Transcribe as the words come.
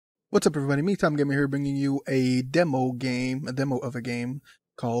What's up, everybody? Me, Tom Gamer here, bringing you a demo of a game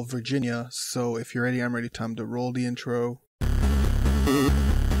called Virginia. So if you're ready, I'm ready. Time to roll the intro.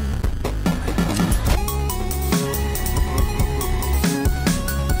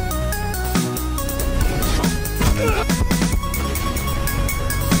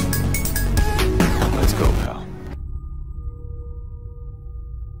 Let's go, pal.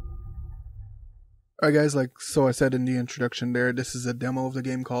 Alright guys, so I said in the introduction there, this is a demo of the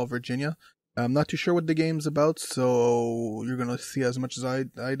game called Virginia. I'm not too sure what the game's about, so you're gonna see as much as I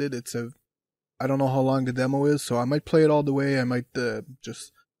did. I don't know how long the demo is, so I might play it all the way. I might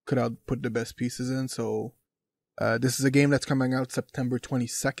just put the best pieces in. So this is a game that's coming out September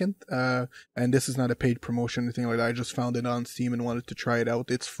 22nd, and this is not a paid promotion or anything like that. I just found it on Steam and wanted to try it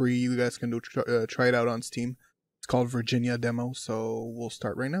out. It's free. You guys can try it out on Steam. It's called Virginia Demo, so we'll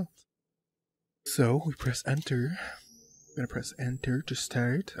start right now. So we press enter. I'm gonna press enter to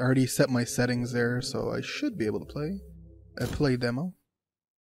start. I already set my settings there, so I should be able to play. Play demo.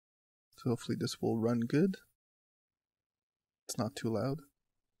 So hopefully this will run good. It's not too loud.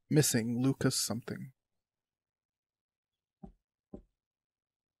 Missing Lucas something.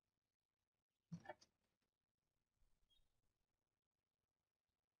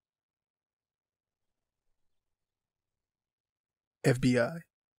 FBI.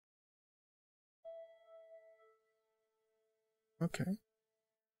 Okay.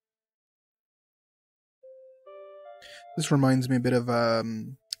 This reminds me a bit of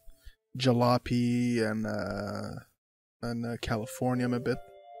Jalopy and Californium a bit.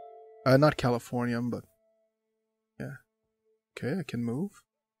 Not Californium, but yeah. Okay, I can move.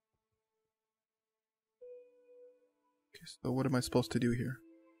 Okay, so what am I supposed to do here?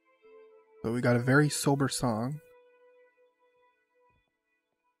 So we got a very sober song.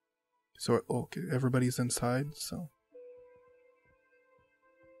 So okay, everybody's inside, so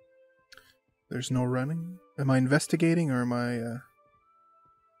there's no running. Am I investigating or am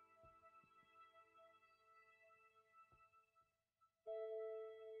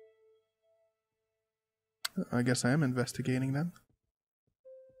I guess I am investigating then.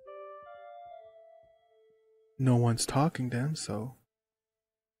 No one's talking then, so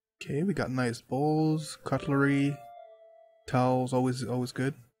okay, we got nice bowls, cutlery, towels, always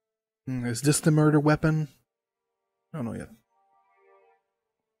good. Is this the murder weapon? I don't know yet.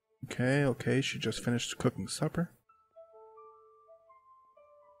 Okay, she just finished cooking supper.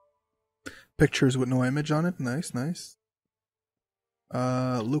 Pictures with no image on it, nice.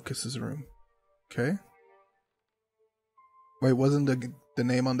 Lucas's room. Okay. Wait, wasn't the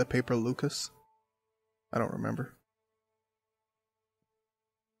name on the paper Lucas? I don't remember.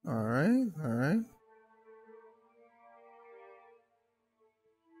 Alright.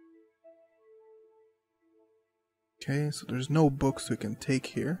 Okay, so there's no books we can take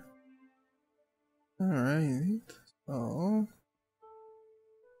here. Alright, so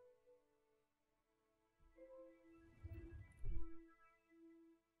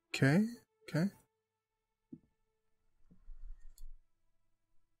Okay.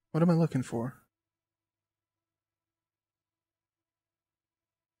 What am I looking for?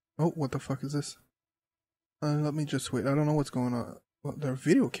 Oh, what the fuck is this? Let me just wait. I don't know what's going on. Well, their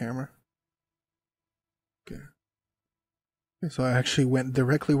video camera. Okay, so I actually went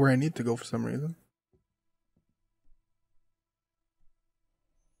directly where I need to go for some reason.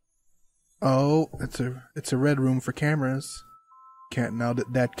 Oh, it's a red room for cameras. Now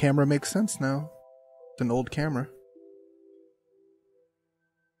that camera makes sense now. It's an old camera.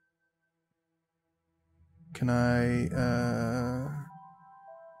 Can I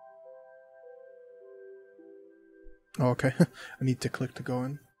Oh, okay. I need to click to go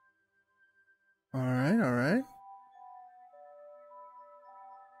in. Alright.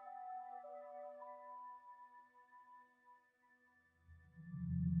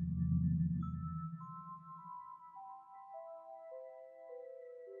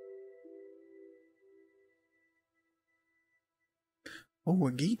 Oh,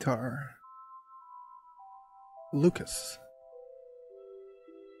 a guitar. Lucas.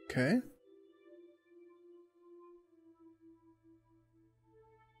 Okay.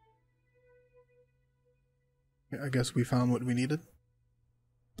 I guess we found what we needed.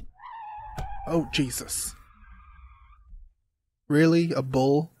 Oh, Jesus. Really? A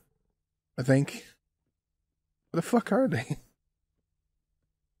bull? I think. What the fuck are they?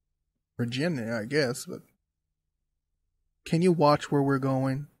 Virginia, I guess, but can you watch where we're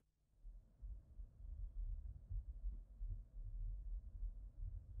going?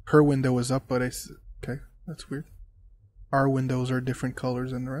 Her window is up, but okay, that's weird. Our windows are different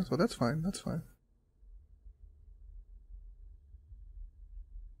colors than the rest, but that's fine, that's fine.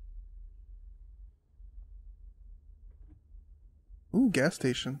 Ooh, gas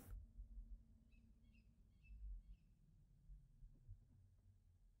station.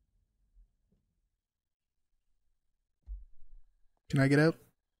 Can I get out?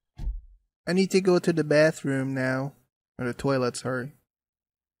 I need to go to the bathroom now. Or the toilet, sorry.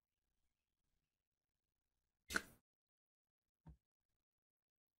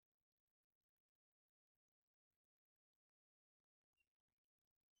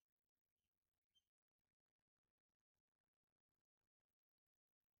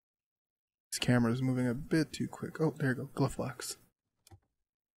 This camera is moving a bit too quick. Oh, there you go. Glove box.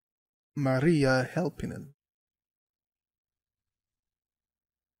 Maria Helpinen.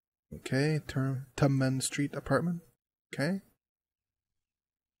 Okay, Tubman Street apartment. Okay.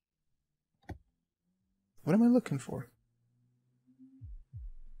 What am I looking for?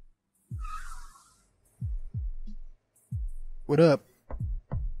 What up?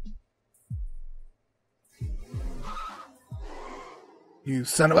 You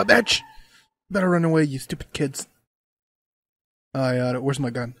son of a bitch! Better run away, you stupid kids. Where's my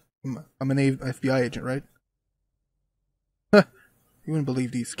gun? I'm an FBI agent, right? Huh. You wouldn't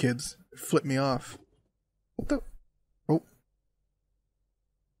believe these kids. They flip me off. What the? Oh.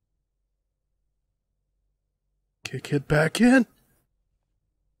 Kick it back in.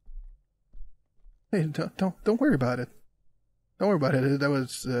 Hey, don't worry about it. Don't worry about it. That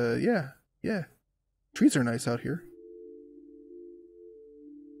was, yeah. Trees are nice out here.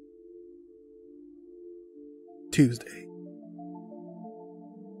 Tuesday.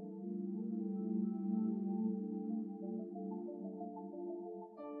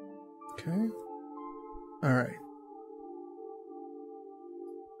 Okay. Alright.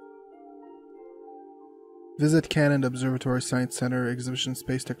 Visit Cannon Observatory Science Center, Exhibition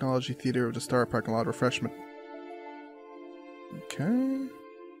Space Technology Theater of the Star Parking Lot Refreshment. Okay.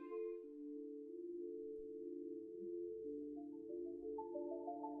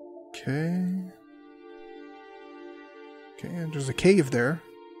 Okay. Okay, and there's a cave there.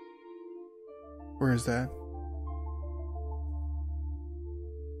 Where is that?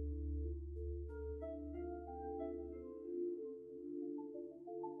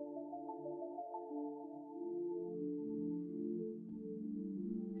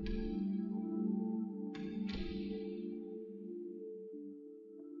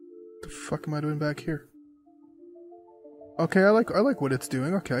 The fuck am I doing back here? Okay, I like what it's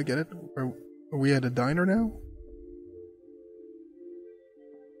doing. Okay, I get it. Are we at a diner now?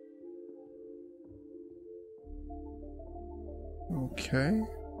 Okay.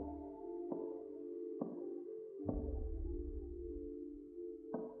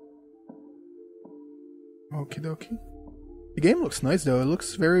 Okie dokie. The game looks nice though. It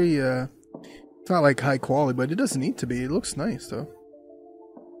looks very it's not like high quality, but it doesn't need to be. It looks nice though.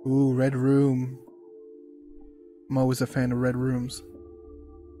 Ooh, red room. I'm always a fan of red rooms.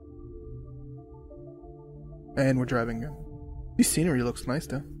 And we're driving in. The scenery looks nice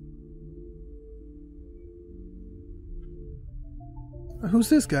though. Who's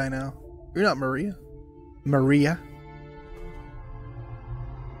this guy now? You're not Maria. Maria?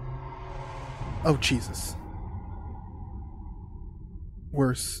 Oh, Jesus.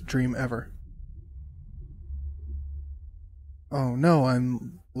 Worst dream ever. Oh no,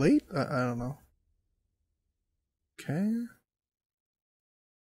 I'm late? I don't know. Okay.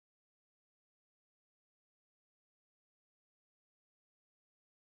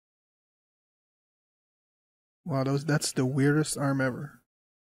 Wow, that's the weirdest arm ever.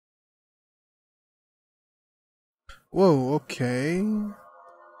 Whoa, okay.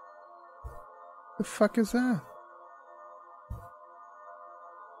 The fuck is that?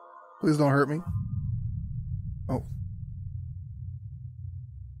 Please don't hurt me. Oh.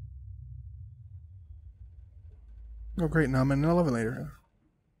 Oh great, now I'm in an elevator.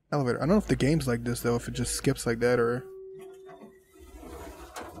 I don't know if the game's like this though, if it just skips like that or...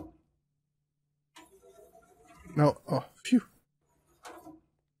 No, oh, phew.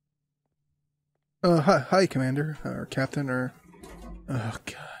 Hi, Commander, or Captain, or... Oh,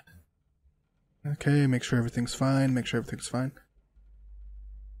 God. Okay, make sure everything's fine,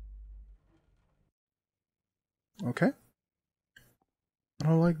 Okay. I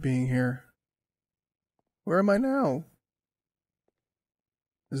don't like being here. Where am I now?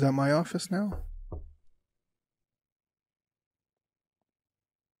 Is that my office now?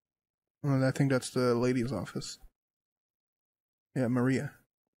 Oh, I think that's the lady's office. Yeah, Maria.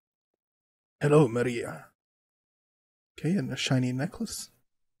 Hello, Maria. Okay, and a shiny necklace.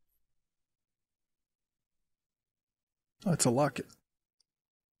 Oh, it's a locket.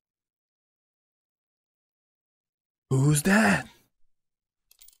 Who's that?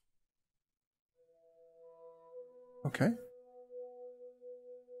 Okay.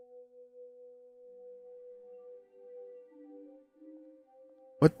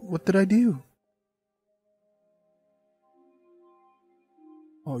 What did I do?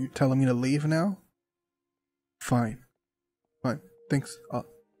 Oh, you're telling me to leave now? Fine. Fine. Thanks. I'll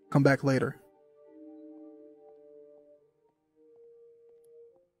come back later.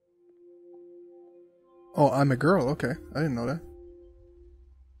 Oh, I'm a girl. Okay. I didn't know that.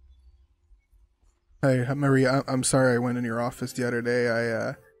 Hey, Maria, I'm sorry I went in your office the other day.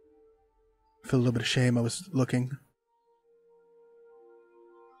 I feel a little bit of shame. I was looking.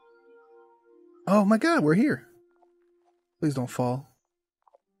 Oh my god, we're here. Please don't fall.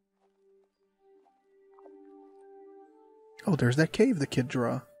 Oh, there's that cave the kid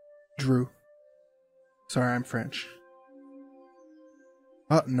drew. Sorry, I'm French.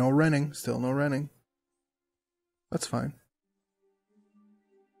 Oh, no renting. Still no renting. That's fine.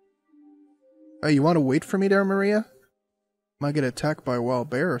 Hey, you want to wait for me there, Maria? Might get attacked by a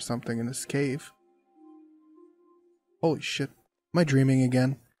wild bear or something in this cave. Holy shit. Am I dreaming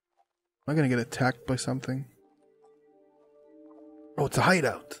again? Am I gonna get attacked by something? Oh, it's a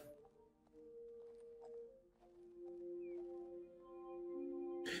hideout.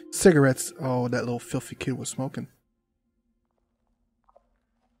 Cigarettes. Oh, that little filthy kid was smoking.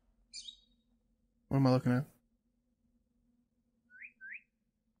 What am I looking at?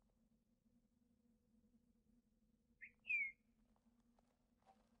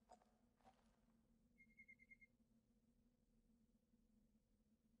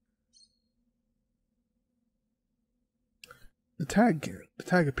 The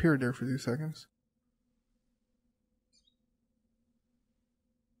tag appeared there for 2 seconds.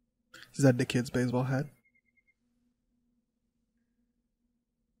 Is that the kid's baseball hat?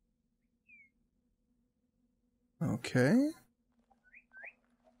 Okay.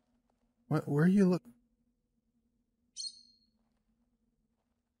 What? Where are you look?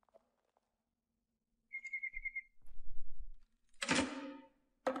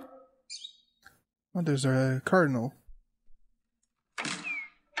 Oh, there's a cardinal.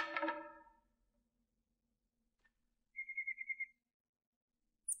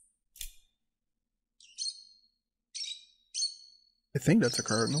 I think that's a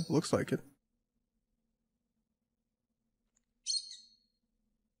cardinal. Looks like it.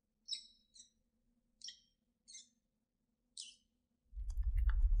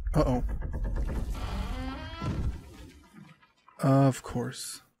 Uh-oh. Of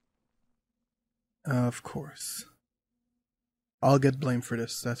course. Of course. I'll get blamed for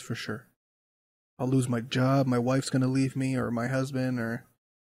this, that's for sure. I'll lose my job, my wife's gonna leave me, or my husband, or...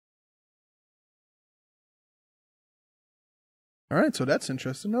 Alright, so that's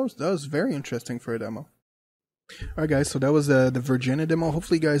interesting. That was very interesting for a demo. Alright guys, so that was the Virginia demo.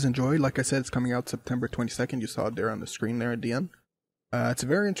 Hopefully you guys enjoyed. Like I said, it's coming out September 22nd. You saw it there on the screen there at the end. It's a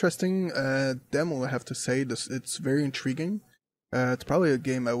very interesting demo, I have to say. It's very intriguing. It's probably a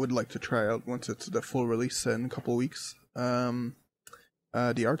game I would like to try out once it's the full release in a couple of weeks. The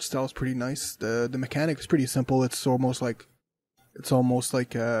art style is pretty nice. The mechanic is pretty simple. It's almost like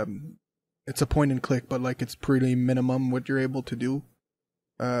it's a point and click, but like it's pretty minimum what you're able to do.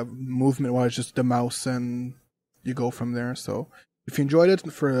 Movement wise, just the mouse, and you go from there. So if you enjoyed it,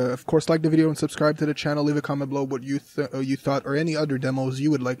 of course, like the video and subscribe to the channel. Leave a comment below what you thought, or any other demos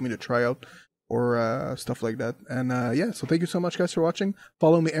you would like me to try out, or stuff like that. And yeah, so thank you so much, guys, for watching.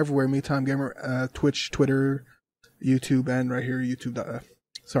 Follow me everywhere, MeTimeGamer, Twitch, Twitter, YouTube, and right here, YouTube.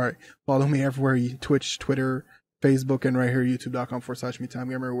 Sorry, follow me everywhere: Twitch, Twitter, Facebook, and right here,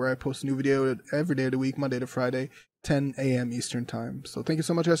 youtube.com/MeTimeGamer, where I post a new video every day of the week, Monday to Friday, 10 a.m. Eastern Time. So thank you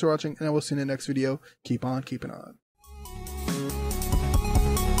so much, guys, for watching, and I will see you in the next video. Keep on keeping on.